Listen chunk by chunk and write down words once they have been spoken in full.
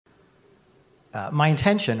my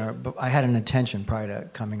intention, I had an intention prior to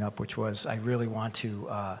coming up, which was I really want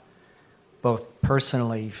to both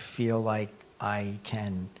personally feel like I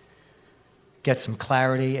can get some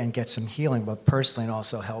clarity and get some healing, both personally and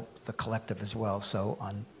also help the collective as well. So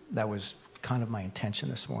that was kind of my intention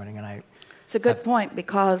this morning. And it's a good point,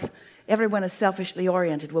 because everyone is selfishly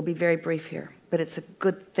oriented. We'll be very brief here, but it's a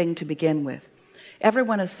good thing to begin with.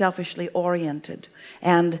 Everyone is selfishly oriented,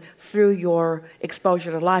 and through your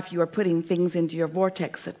exposure to life, you are putting things into your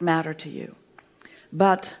vortex that matter to you.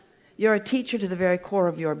 But you're a teacher to the very core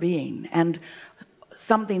of your being, and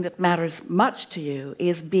something that matters much to you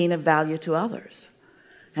is being of value to others.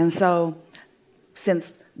 And so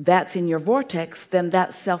since that's in your vortex, then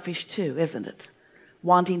that's selfish too, isn't it?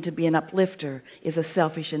 Wanting to be an uplifter is a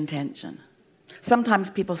selfish intention. Sometimes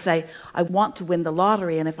people say, I want to win the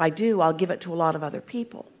lottery, and if I do, I'll give it to a lot of other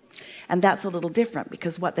people. And that's a little different,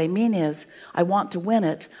 because what they mean is, I want to win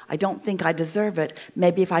it, I don't think I deserve it,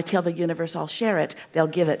 maybe if I tell the universe I'll share it, they'll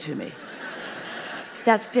give it to me.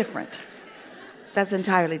 That's different. That's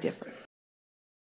entirely different.